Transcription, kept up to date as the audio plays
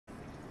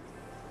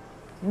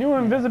New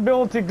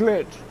invisibility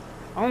glitch.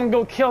 I'm gonna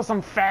go kill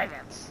some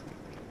faggots.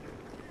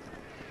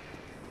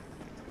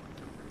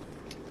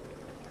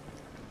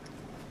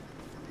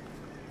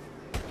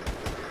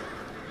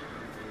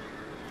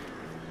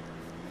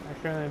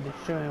 I shouldn't be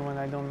shooting when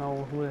I don't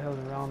know who the hell's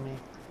around me.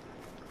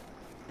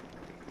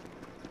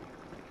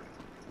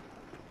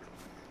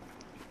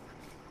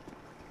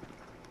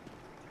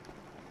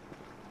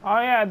 Oh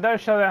yeah, it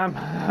does show that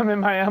I'm in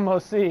my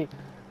MOC.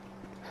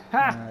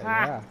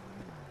 Yeah.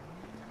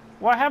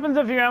 What happens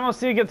if your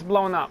MOC gets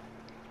blown up?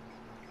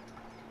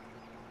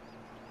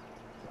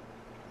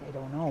 I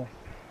don't know.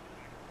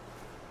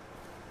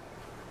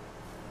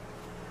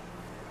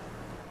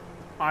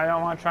 I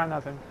don't want to try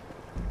nothing.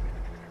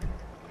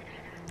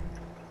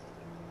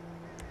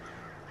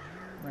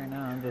 Right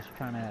now, I'm just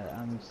trying to.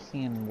 I'm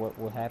seeing what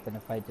will happen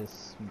if I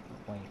just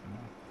wait. No,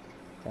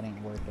 that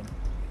ain't working.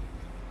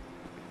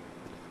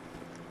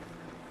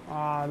 Oh,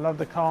 I love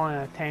to call in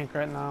a tank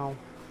right now,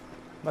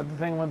 but the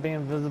thing would be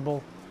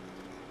invisible.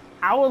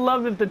 I would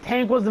love if the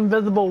tank was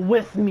invisible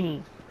with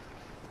me.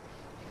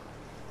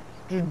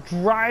 Just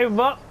drive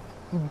up,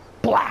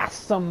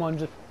 blast someone,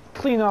 just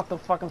clean off the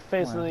fucking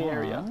face of the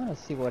area. I'm gonna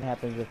see what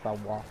happens if I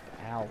walk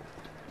out.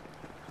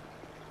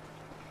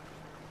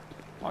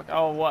 Walk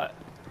out what?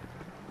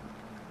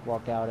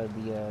 Walk out of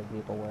the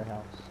vehicle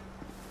warehouse.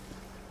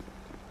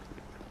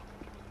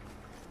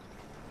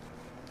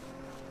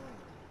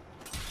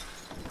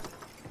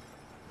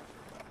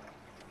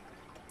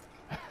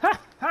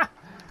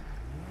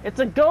 It's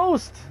a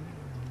ghost!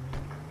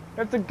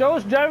 It's a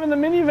ghost driving the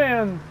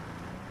minivan!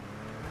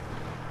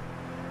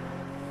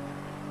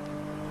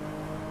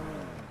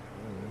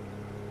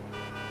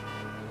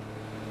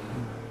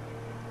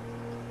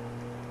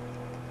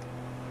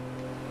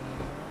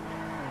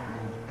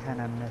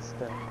 Kinda messed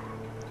up.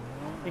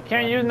 You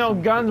can't use no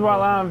guns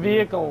while on a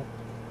vehicle.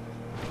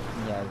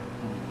 Yeah.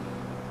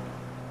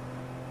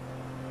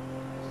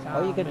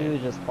 All you can do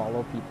is just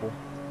follow people.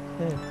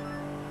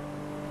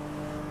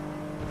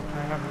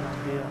 I have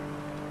an idea.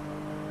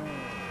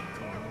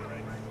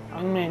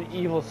 I'm gonna be an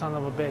evil son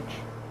of a bitch.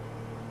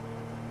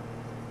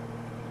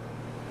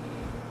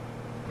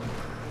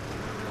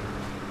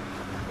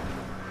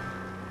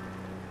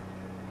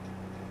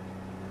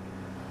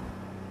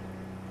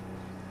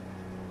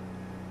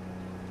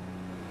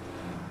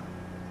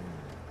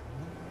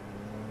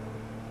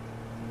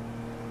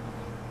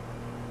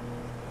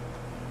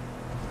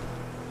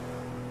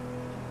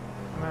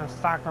 I'm gonna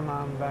soccer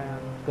mom van.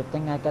 Good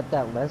thing I got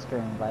that Lester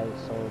invite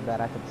so that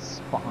I could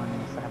spawn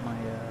inside my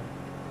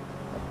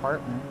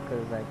apartment,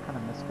 because I kind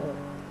of messed up.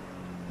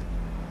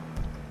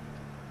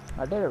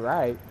 I did it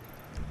right.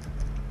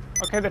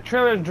 Okay, the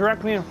trailer's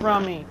directly in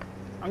front of me.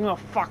 I'm gonna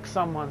fuck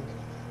someone.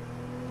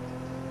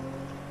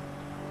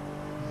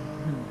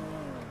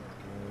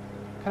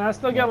 Can I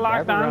still get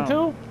locked on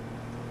too?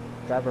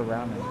 Drive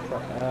around in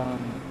truck.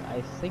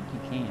 I think you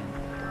can.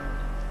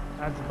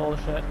 That's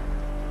bullshit.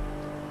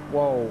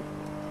 Whoa.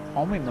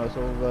 Homing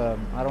missiles,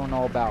 I don't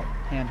know about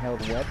handheld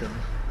weapons.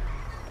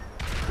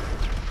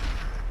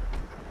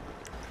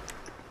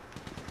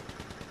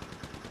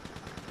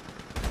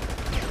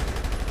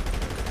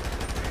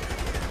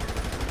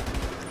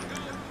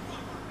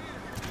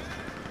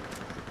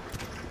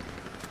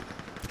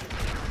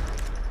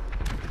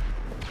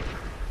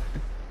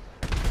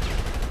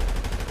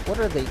 What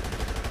are they?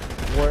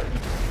 What?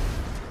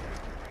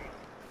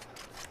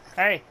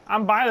 Hey,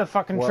 I'm by the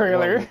fucking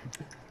trailer.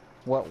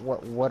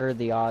 What are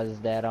the odds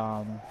that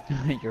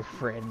your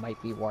friend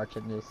might be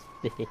watching this?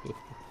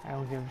 I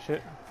don't give a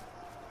shit.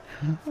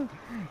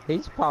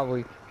 He's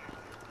probably.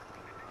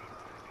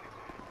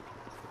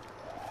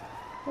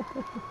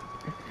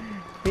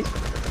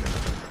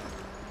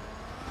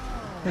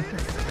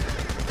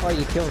 Oh,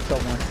 you killed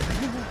someone.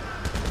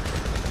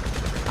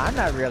 I'm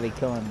not really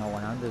killing no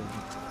one. I'm just,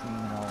 you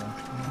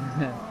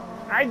know.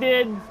 I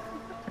did.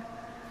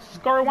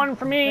 Score one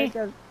for me.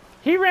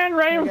 He ran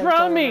right in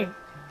front of me.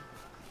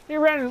 He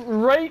ran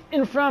right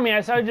in front of me.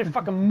 I started just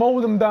fucking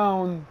mowed him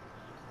down.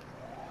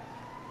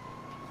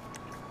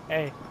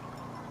 Hey.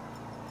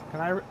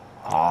 Can I...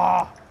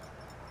 Oh.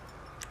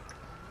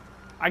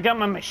 I got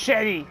my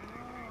machete.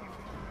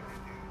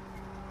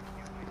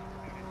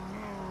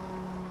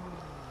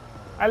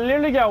 I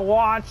literally gotta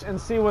watch and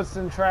see what's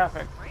in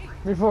traffic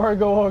before I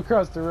go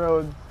across the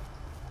road.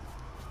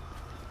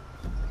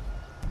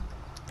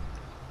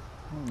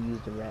 I'm gonna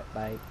use the rat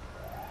bike.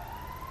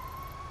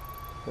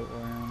 Put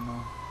around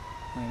though.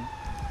 Wait.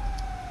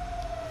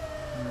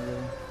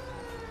 Really?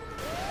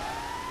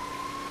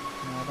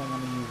 No, I don't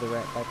want to use the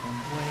rat bike one.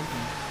 Wait.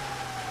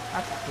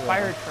 That's a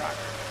fire truck.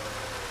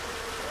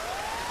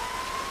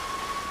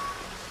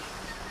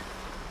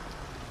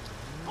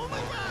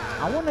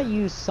 I want to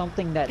use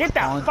something that's Get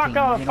that haunting, fuck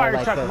out of the fire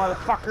like truck,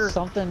 motherfucker!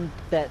 Something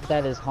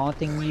that is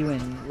haunting you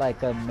and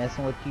like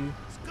messing with you.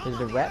 Is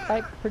the rat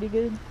bike pretty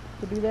good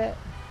to do that?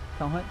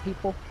 To hunt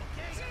people?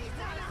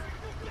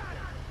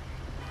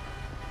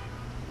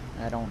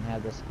 I don't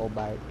have the skull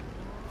bite.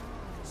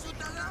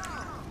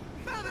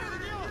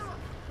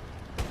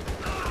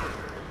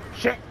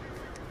 Shit!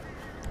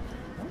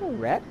 a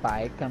rat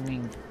bike. I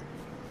mean,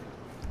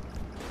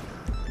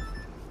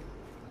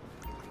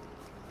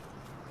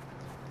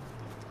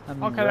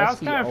 okay, that was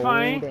kind of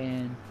funny.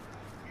 And...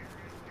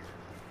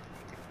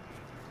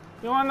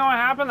 You wanna know what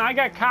happened? I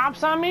got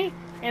cops on me,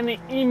 and they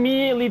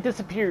immediately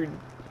disappeared.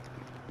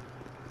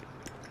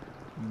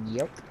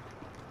 Yep.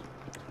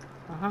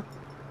 Uh-huh.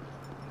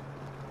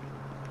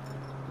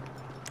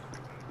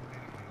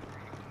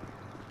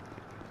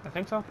 I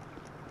think so.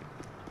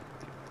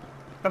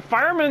 The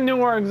fireman knew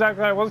where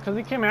exactly I was because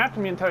he came after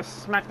me until I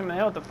smacked him in the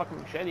head with the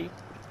fucking machete.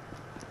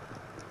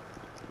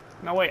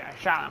 No, wait, I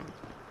shot him.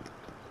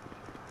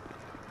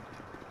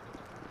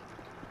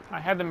 I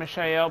had the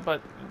machete out,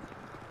 but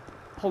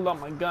pulled out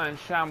my gun and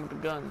shot him with the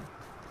gun.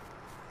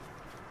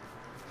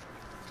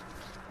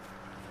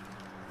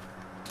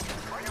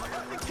 Are you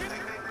fucking kidding me?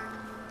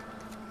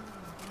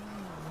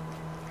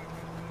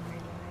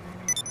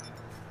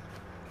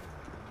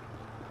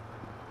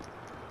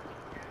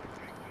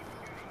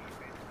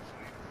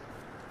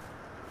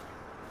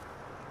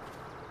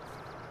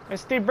 Hey,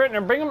 Steve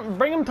Brittner,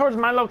 bring him towards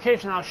my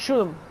location. I'll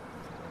shoot him.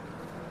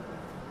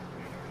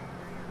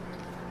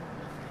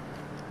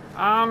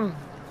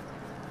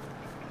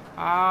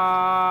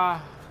 How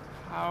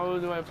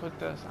do I put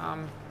this?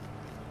 God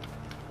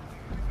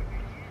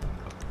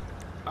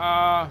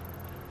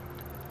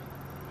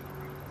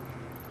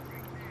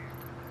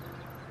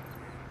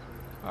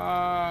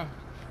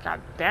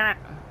damn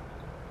it.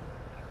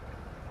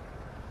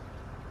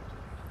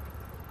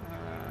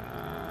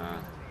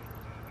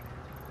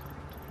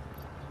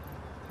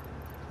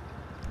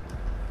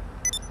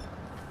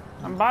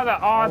 I'm by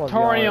the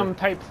auditorium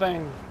type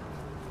thing.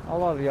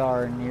 All of y'all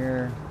are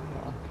near.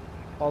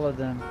 All of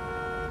them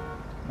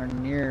are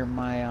near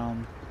my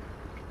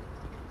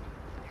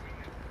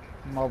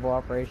mobile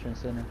operations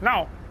center.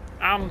 No,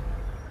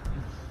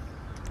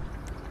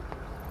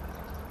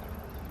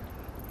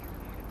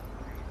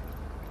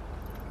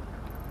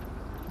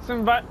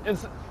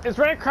 it's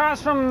right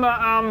across from the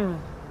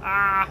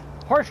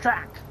horse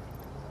track.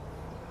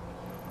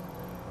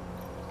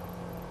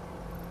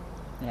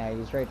 Yeah,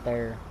 he's right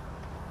there.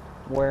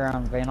 Where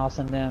Van Oss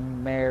and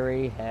them,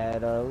 Mary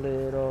had a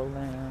little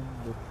lamb,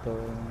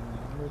 little.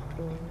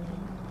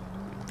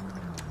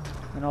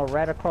 You know,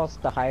 right across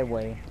the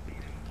highway.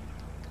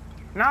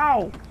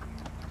 No,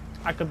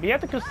 I could be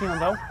at the casino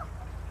though.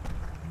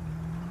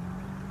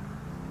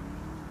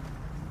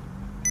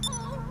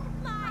 Oh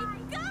my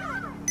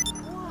God!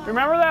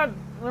 Remember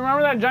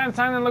that giant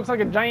sign that looks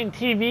like a giant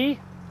TV?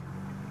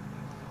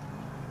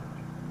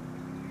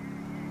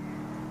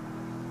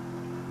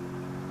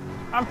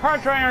 I'm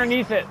parked right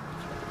underneath it.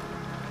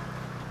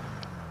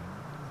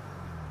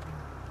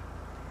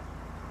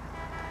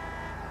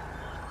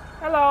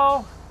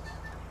 Hello.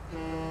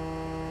 Ooh.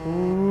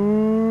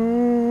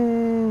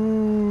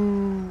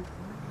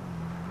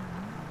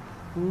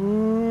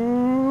 Ooh.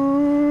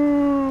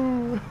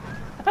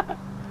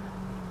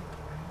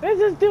 This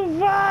is too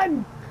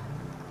fun.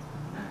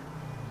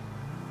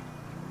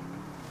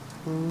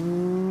 Ooh.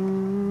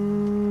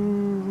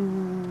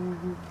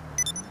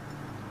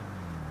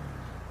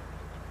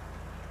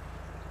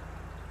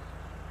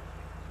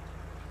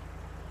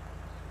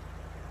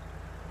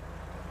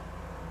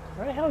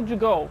 Where the hell did you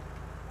go?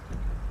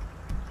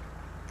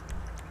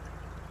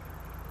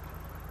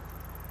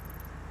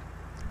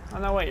 Oh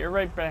no, wait, you're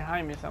right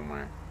behind me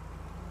somewhere.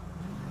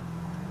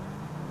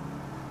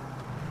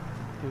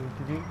 Do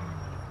do do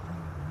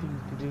do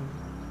do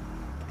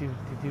do do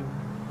do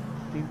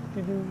do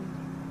do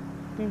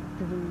do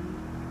do do.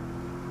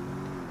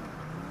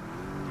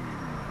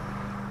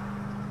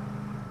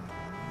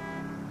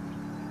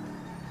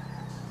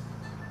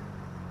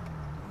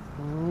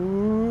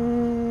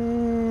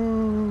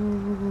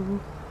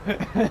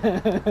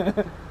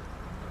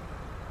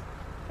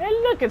 Hey,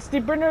 look, it's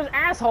Steve Brenner's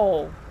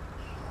asshole.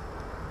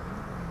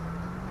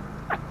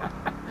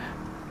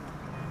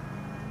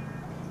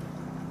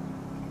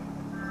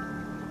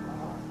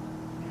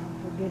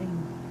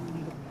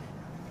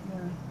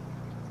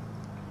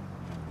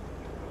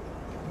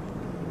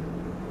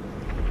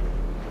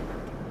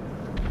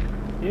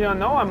 You don't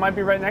know, I might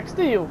be right next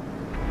to you.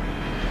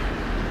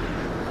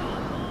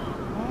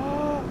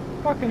 Oh,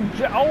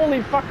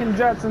 holy fucking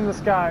jets in the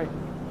sky.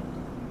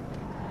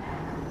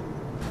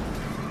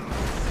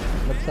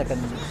 Looks like a...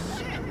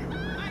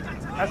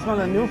 That's one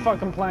of the new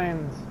fucking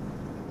planes.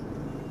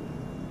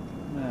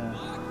 Yeah.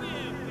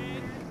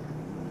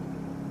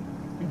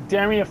 You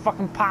dare me to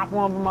fucking pop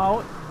one of them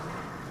out?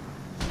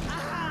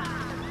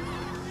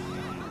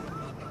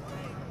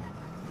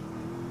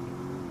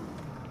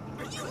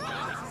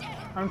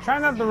 I'm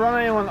trying not to run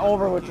anyone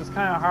over, which is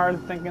kind of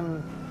hard, thinking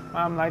when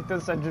I'm like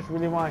this, I just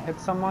really want to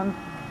hit someone.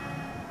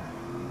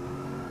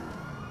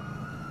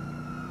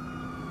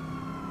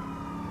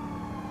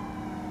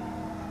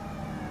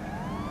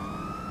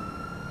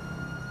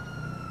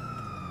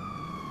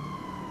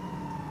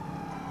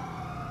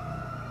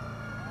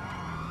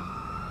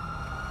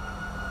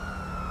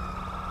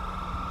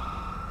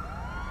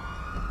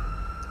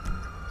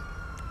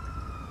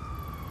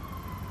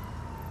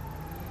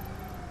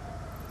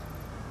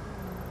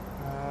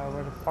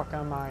 fuck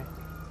am I?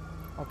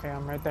 Okay,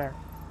 I'm right there.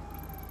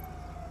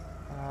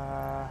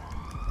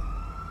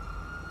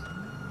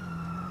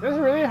 This is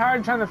really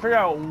hard trying to figure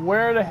out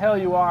where the hell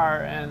you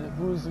are and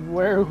who's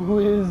where, who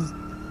is.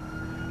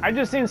 I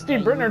just seen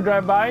Steve Brittner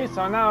drive by,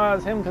 so now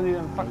it's him because he's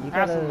in fucking You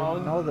passive gotta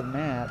mode. know the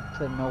map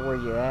to know where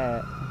you're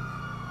at.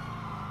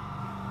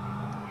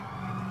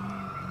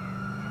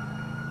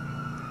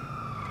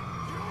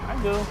 I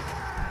do.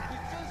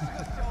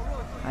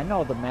 I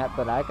know the map,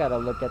 but I gotta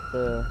look at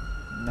the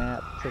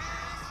map to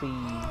see.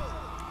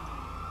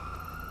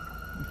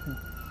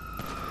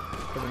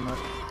 Pretty much.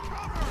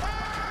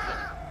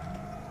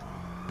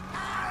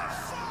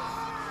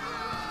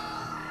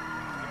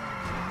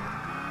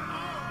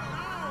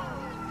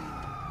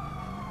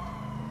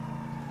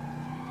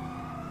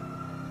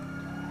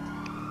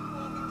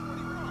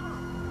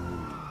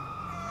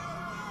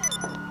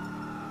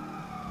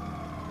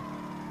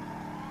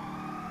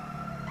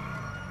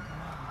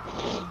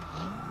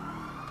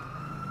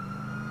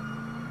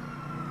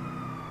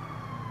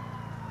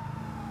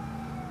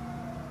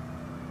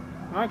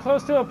 Am I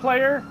close to a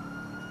player?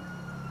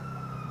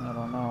 I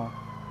don't know.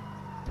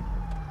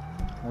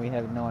 We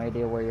have no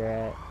idea where you're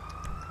at.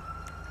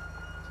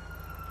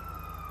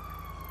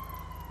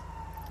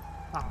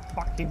 Oh,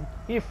 fuck,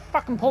 he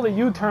fucking pulled a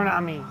U-turn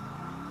on me.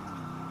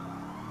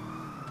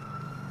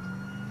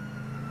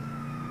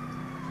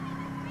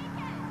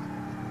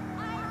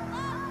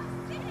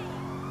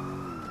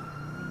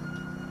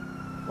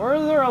 Where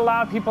is there a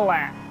lot of people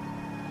at?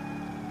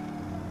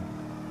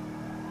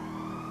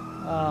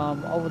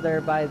 Over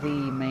there by the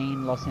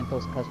main Los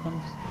Santos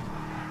Customs.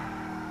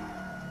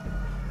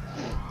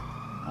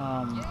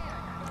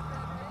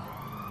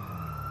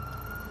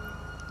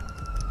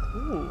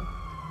 Ooh.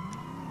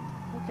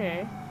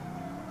 Okay.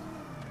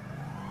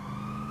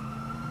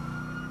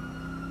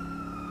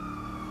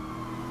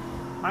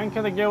 Mine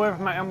could get away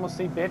from my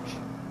MLC, bitch.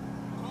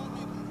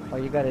 All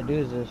you gotta do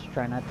is just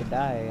try not to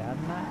die.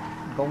 I'm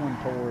not going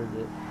towards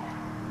it.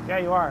 Yeah,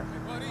 you are.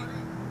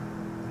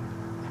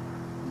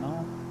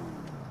 No.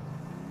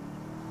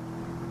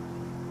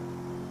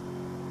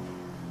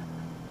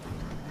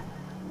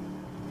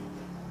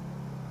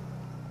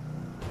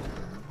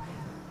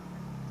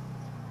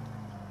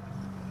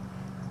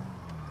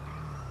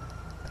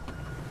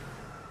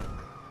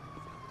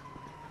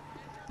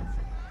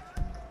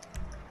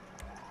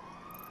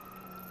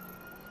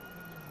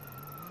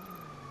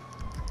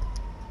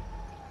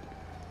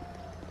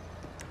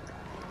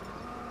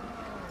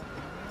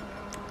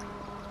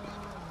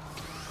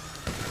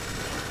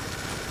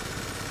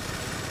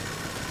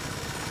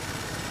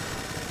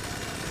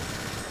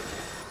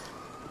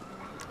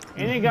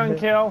 Any gun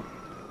kill.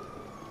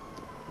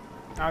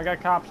 Oh, I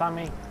got cops on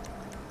me.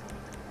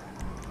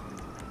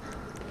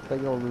 But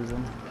you'll lose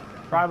them.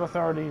 Bribe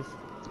authorities.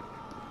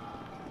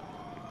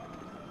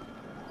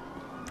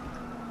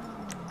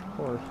 Of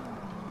course.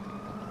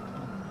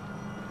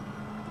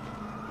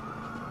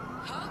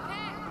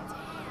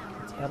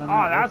 Oh,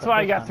 that's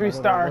why I got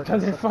 3-star,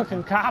 because there's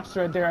fucking cops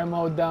right there I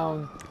mowed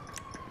down.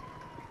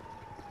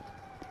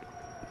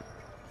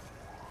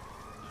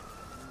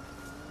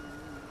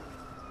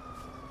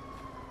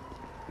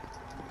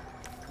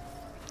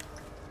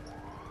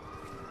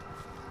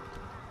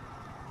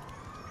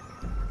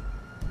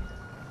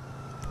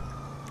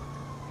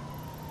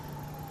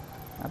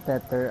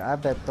 I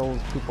bet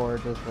those people are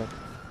just like,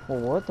 well,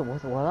 what?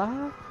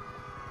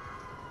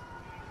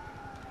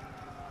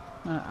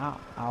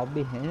 I'll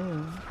be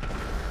him.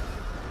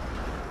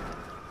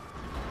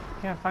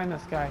 Can't find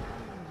this guy.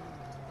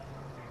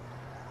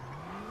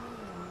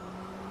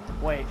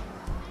 Wait.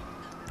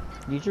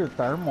 Use your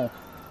thermal.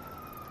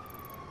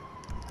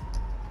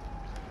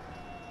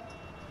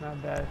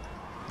 Not bad.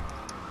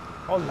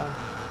 Hold on.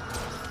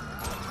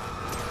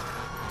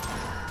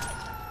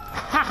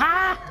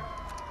 Haha!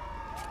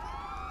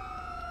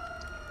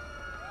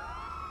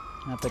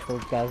 I bet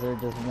those guys are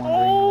just wondering,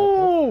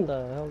 Oh! like, what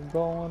the hell's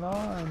going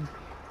on?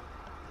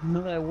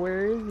 Like,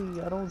 where is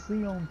he? I don't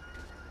see him.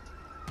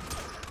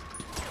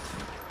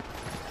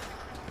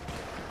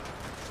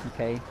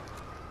 Okay.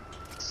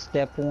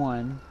 Step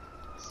 1.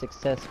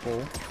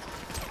 Successful.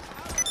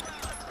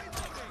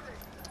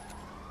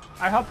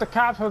 I helped the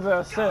cops with the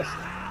assist.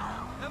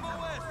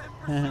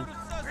 Where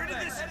did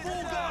this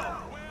fool go?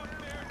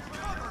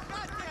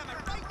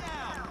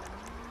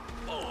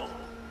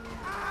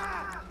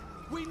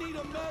 We need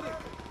a medic.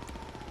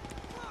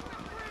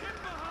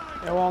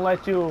 It won't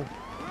let you.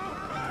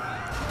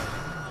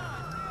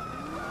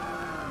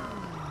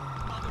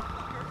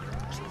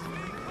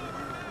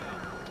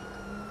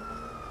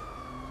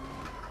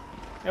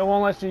 It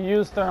won't let you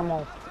use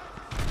thermal.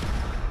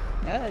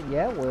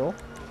 Yeah, it will.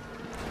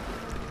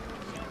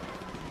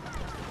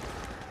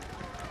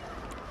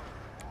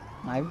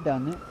 I've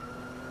done it.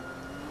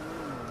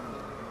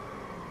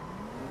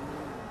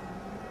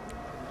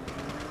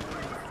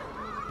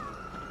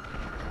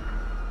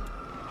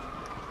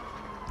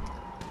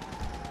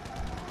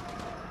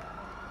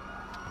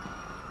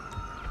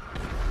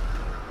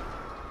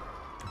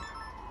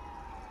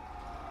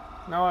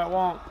 No, it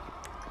won't.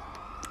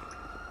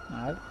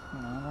 I don't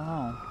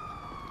know.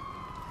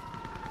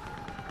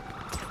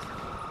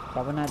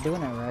 Probably not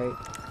doing it right.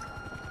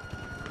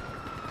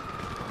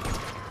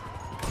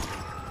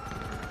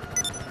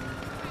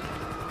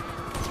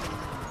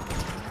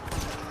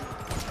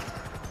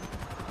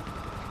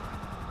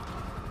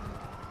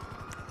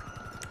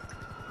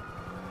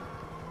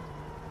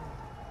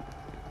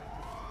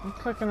 I'm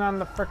clicking on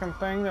the frickin'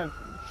 thing that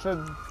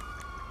should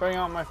bring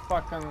out my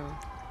fucking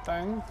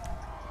thing.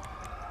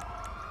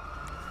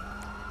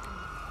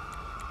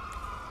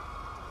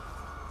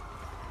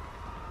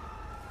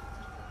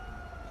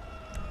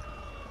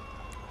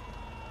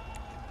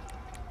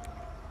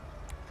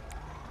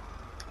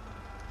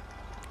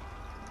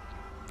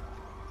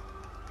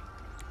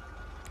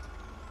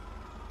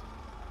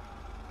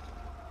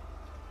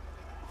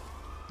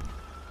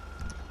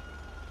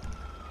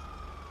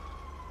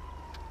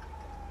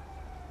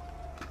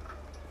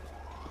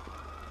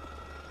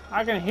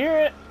 I can hear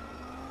it.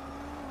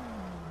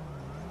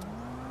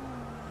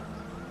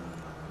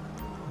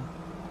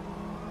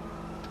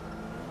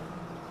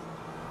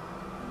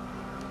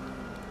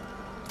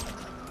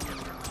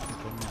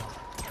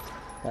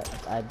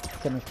 I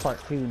finished part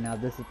 2, now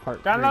this is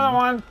part 3. Got another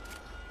one.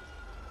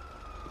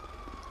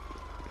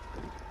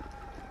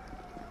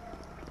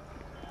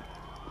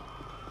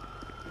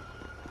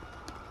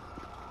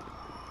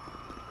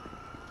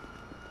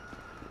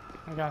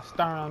 I got a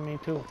star on me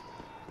too.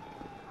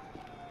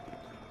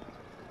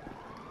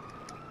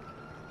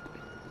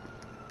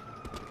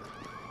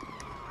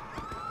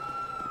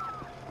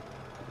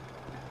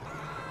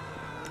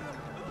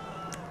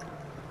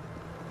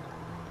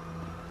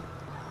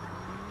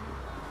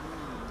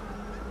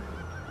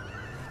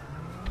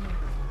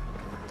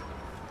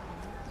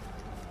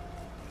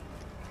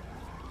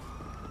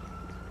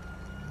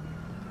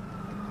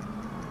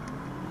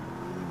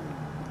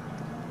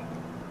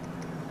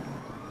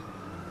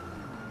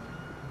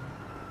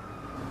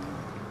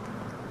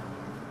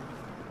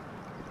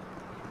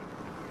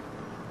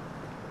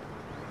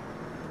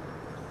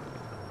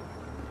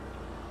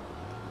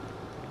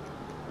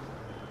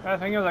 The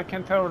thing is, I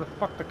can't tell where the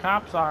fuck the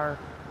cops are.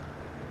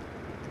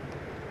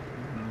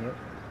 Yep.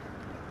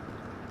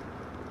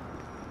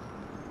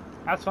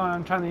 That's why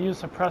I'm trying to use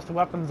suppressed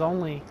weapons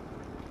only.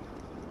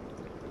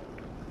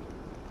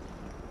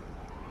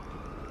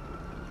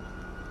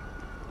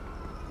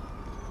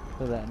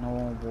 So that no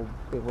one will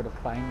be able to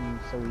find you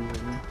so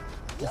easily.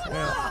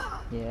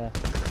 Yeah.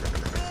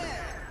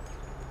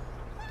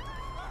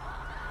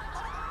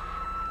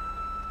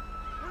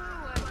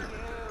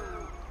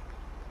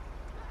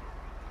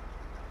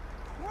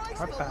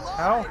 What the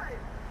hell?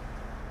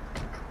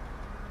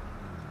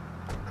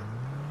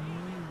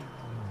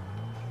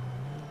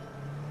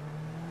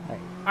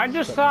 I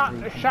just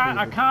shot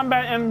a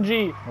combat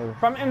MG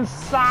from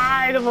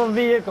inside of a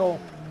vehicle.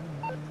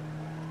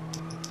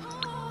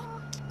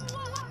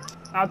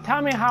 Now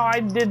tell me how I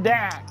did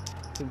that.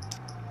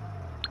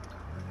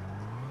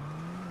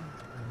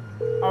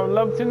 I would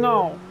love to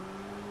know.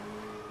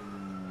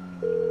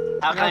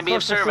 How can I be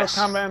of service? A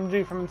combat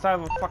MG from inside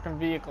of a fucking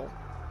vehicle.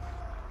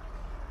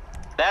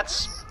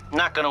 That's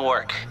not gonna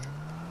work.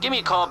 Give me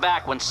a call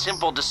back when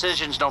simple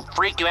decisions don't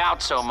freak you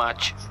out so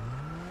much.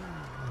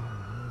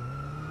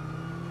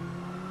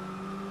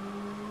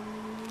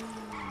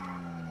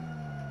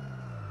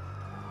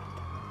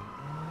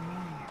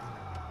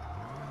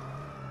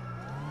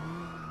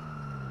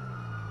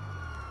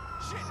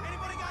 Shit,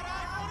 anybody got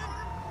eyes on him?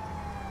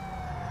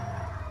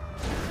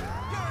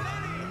 You're an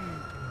idiot!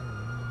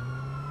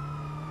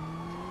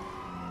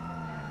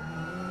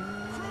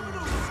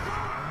 Criminal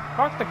scum!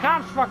 Fuck, the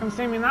cops fucking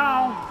see me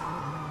now.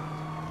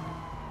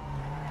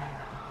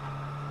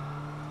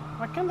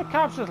 Why can't the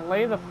cops just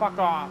lay the fuck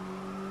off?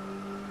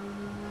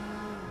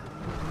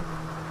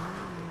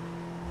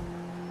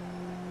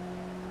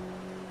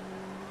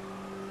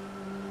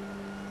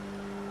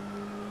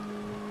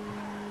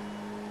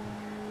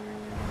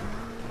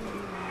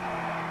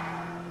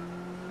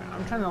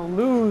 I'm trying to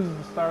lose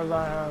the stars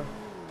I have.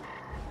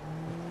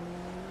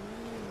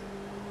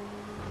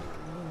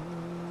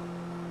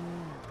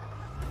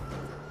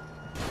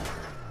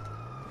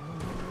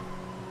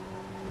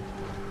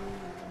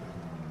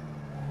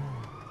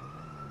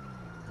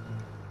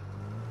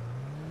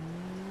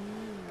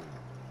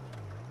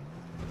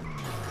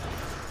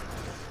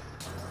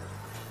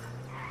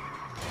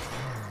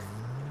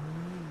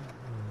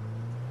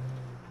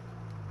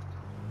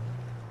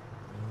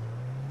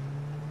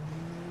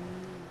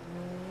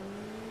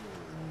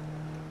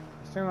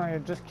 Seems like I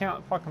just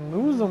can't fucking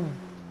lose them.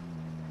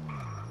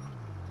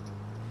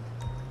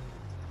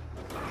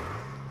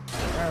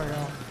 There we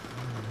go.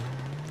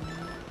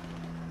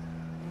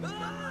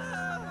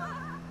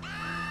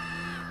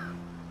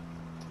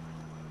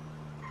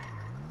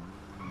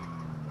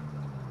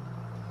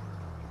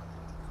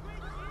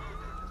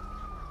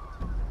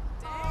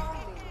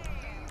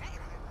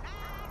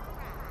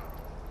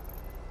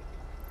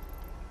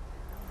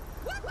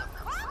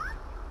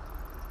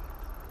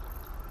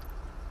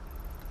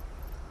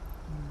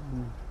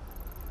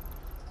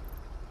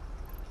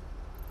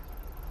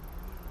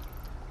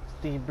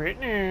 Steve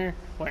Brittner,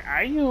 where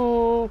are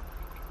you?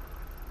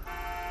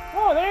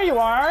 Oh, there you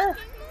are.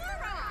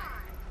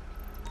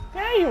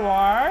 There you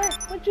are.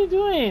 What you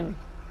doing?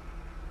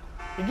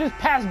 You just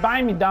passed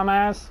by me,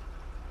 dumbass.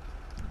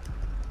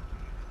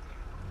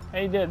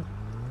 Hey, you did.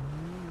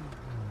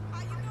 How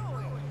you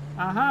doing?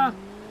 Uh-huh.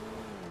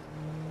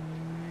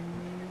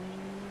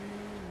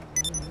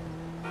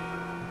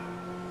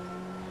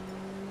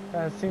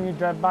 I seen you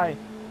drive by.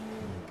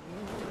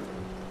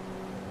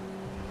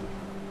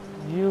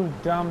 You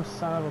dumb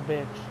son of a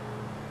bitch.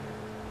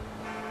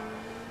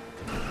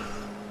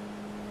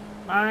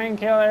 Mine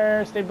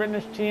killer, stay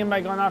British team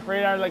by going off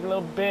radar like a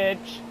little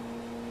bitch.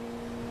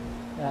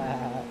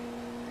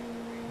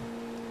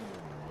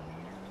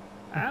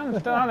 I'm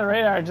still on the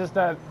radar, just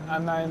that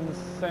I'm not in the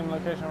same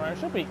location where I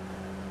should be.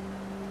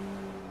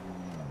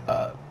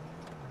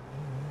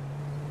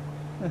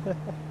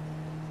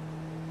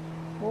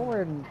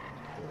 Well,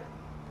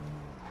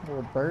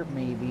 Bert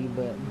maybe,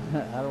 but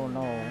I don't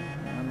know.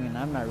 I mean,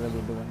 I'm not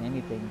really doing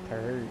anything to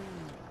hurt,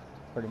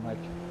 pretty much.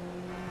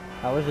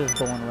 I was just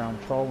going around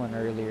trolling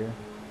earlier.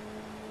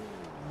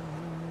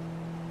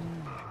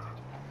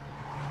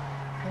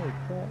 Holy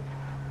crap.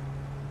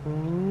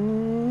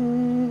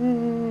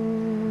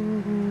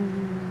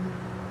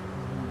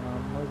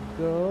 I'ma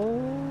go.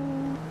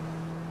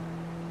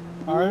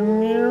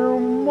 I'm your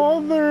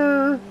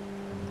mother.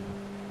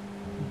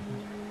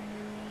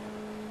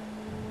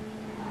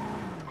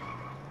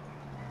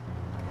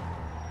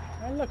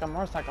 Hey, look, a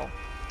motorcycle.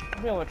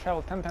 I'll be able to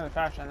travel 10 times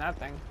faster than that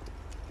thing.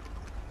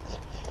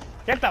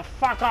 Get the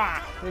fuck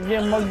off! You're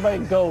getting mugged by a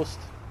ghost.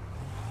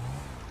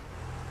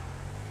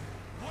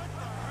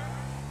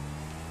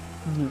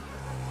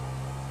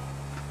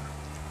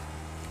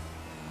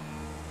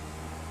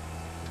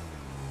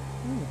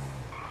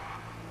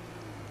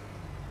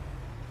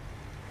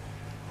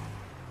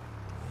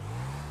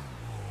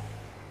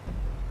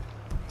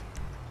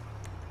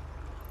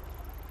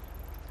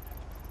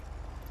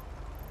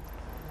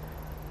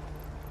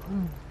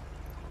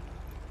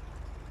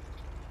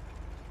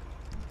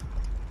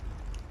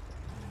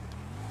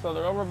 So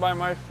they're over by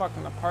my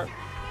fucking apartment.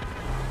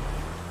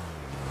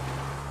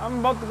 I'm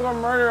about to go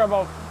murder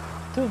about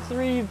two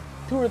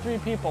or three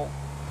people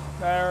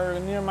that are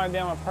near my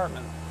damn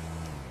apartment.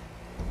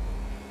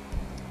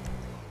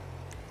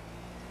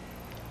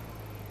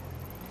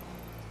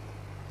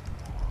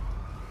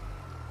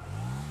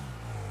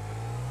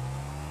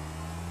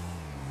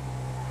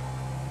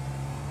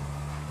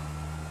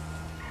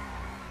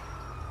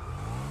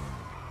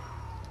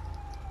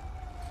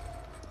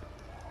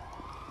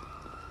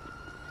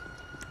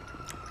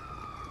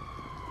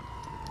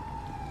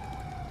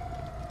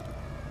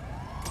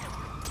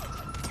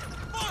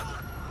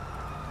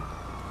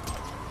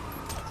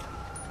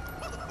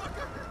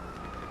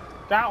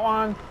 Got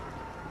one.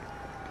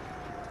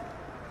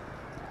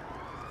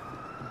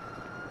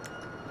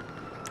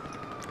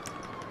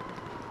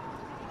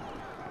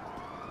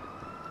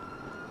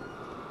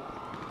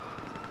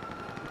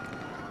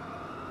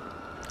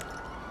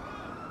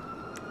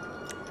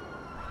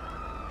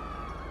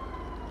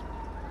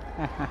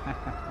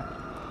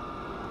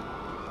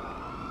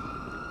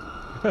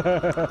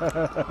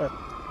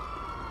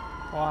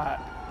 What?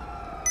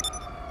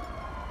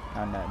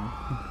 Oh, nothing.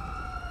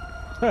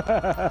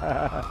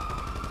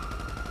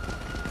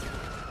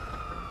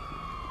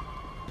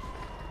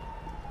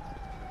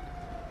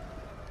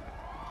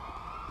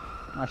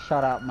 I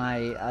shot out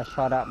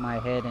my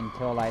head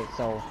until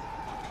so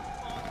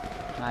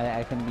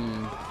I can be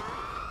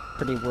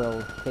pretty well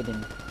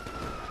hidden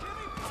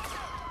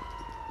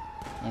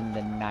in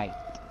the night.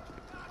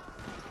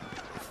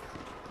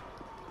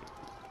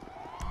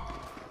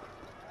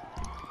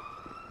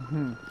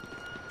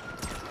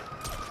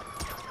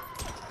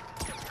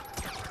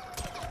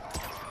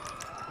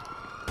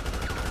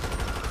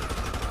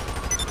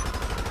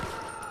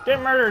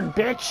 Get murdered,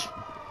 bitch!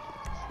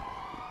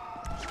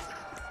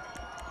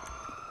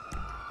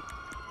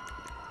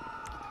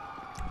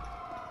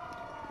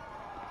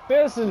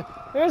 This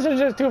is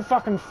just too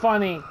fucking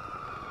funny.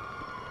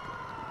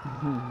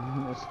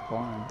 It's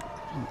fun.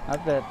 I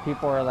bet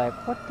people are like,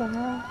 what the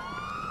hell?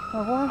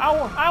 What?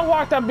 I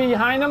walked up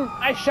behind him,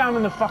 I shot him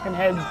in the fucking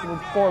head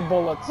with 4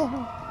 bullets.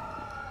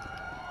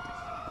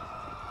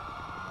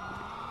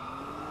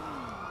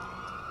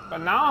 But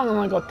now I'm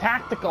gonna go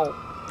tactical.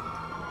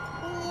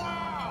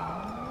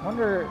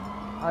 Wonder,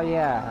 oh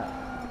yeah,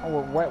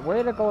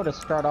 way to go to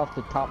start off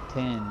the top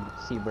 10,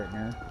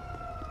 Seabrittner,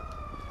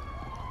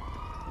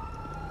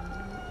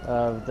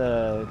 of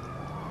the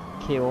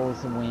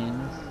kills and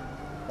wins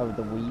of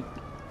the week.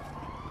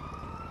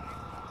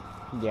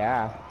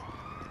 Yeah.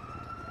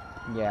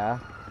 Yeah.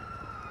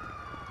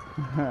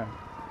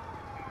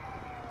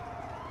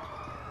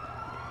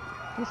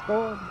 Just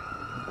go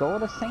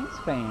to Saints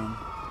fan.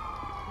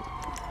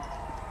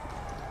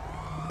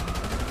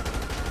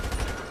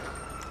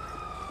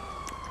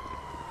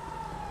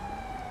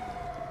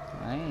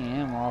 I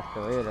am off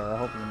the radar, I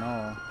hope you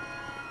know.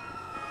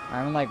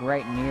 I'm like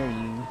right near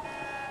you.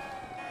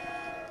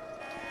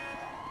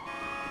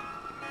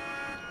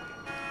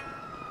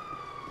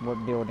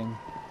 What building?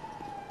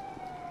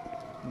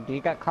 Do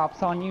you got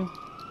cops on you?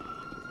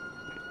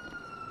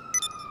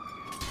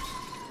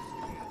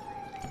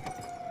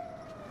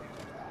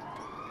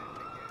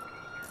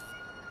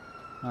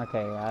 Okay,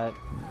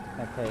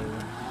 okay,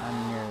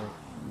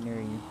 I'm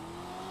near you.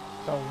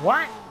 So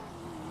what?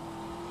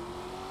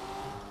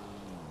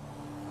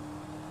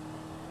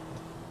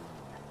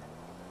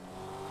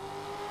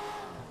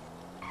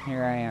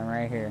 Here I am,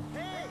 right here.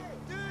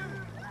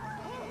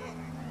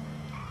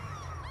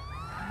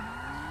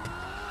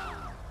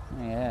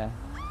 Yeah.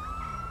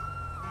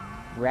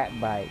 Rat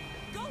bite.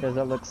 Does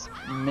it look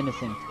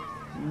menacing?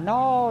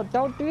 No,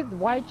 don't do.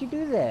 Why'd you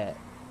do that?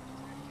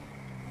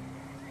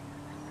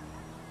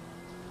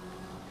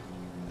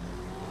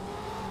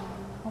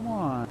 Come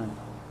on.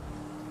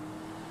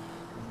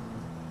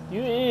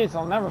 You idiots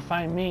will never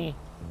find me.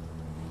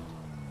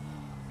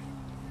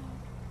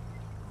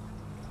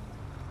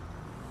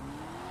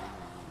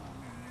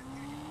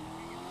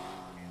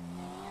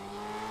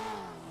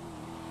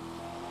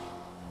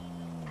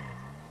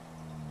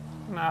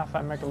 Now if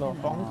I make a little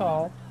phone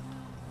call,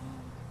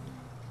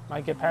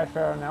 might get past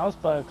everyone else,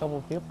 but a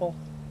couple people.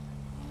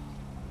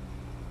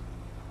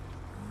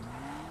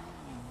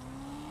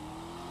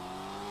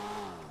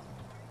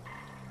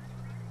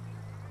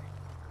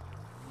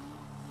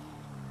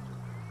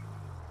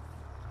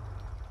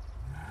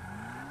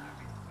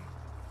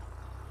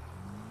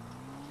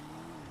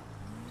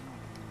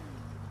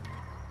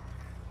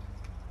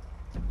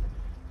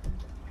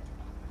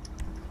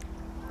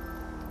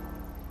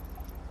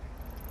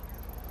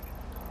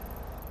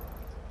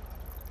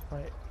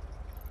 Wait.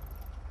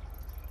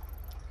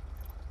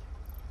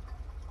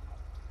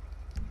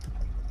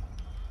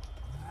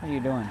 What are you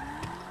doing?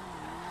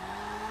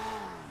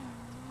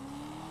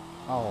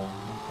 Oh,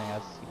 okay, I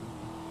see.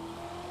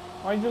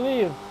 Why'd you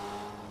leave?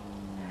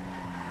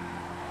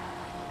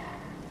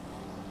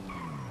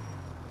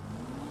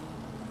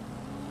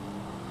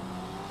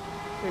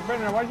 Hey,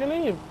 Brendan, why'd you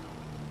leave?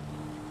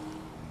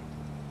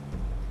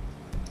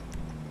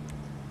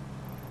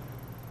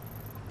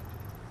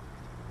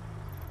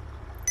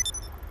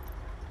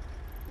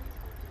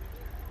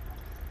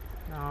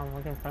 No, I'm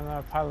looking for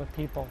another pile of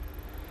people.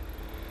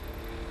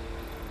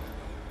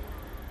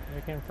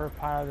 Looking for a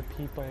pile of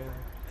people.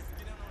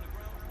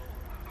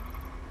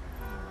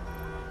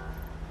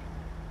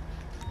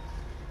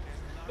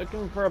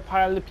 Looking for a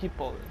pile of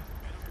people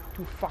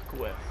to fuck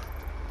with.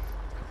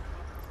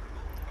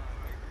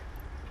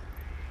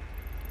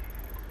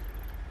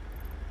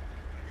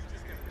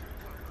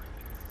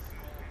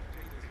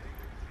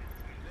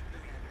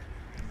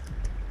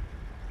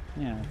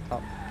 Yeah,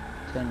 top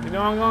 10. You know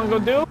what I'm gonna go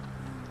do?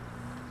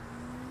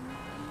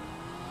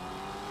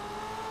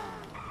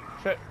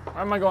 Shit, where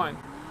am I going?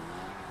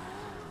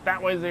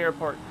 That way's the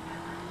airport.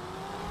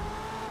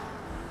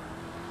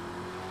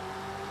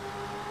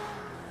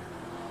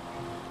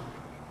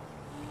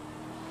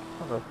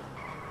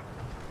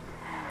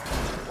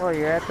 Well,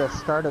 you're at the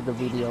start of the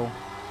video.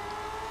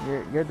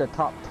 You're the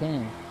top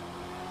 10.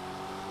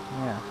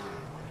 Yeah.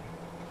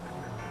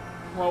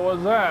 What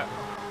was that?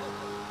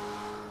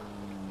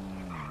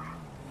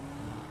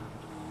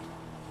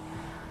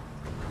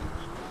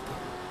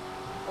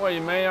 What,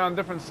 you made it on a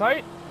different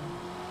site?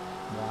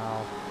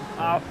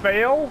 Wow.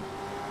 Fail?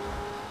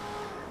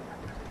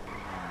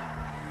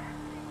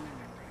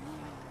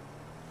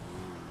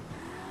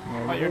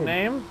 Yeah, What, you your did.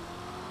 name?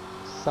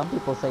 Some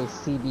people say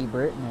CD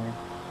Britner.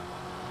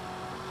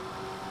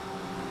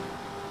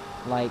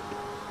 Like,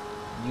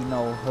 you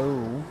know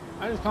who.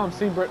 I just call him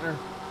C. Britner.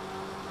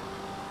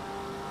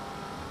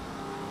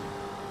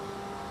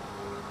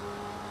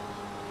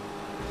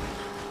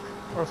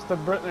 Or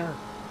St. Britner.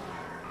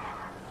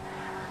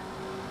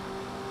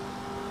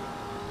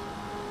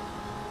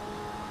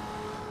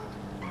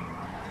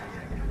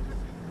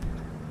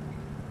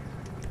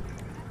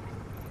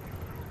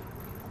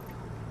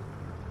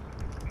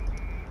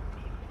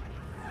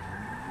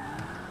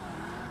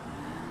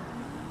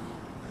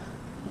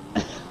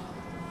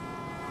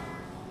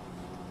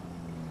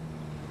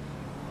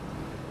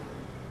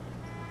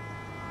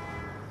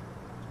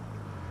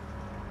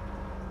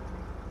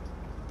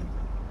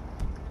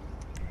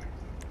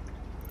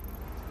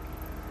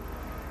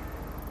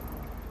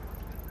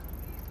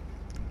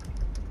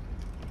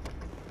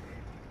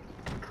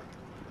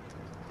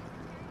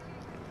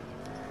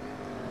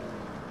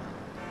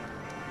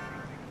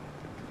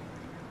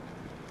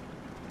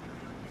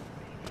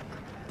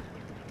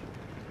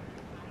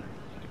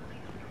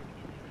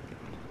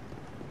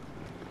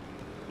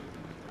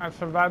 I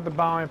survived the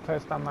bombing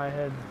placed on my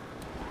head.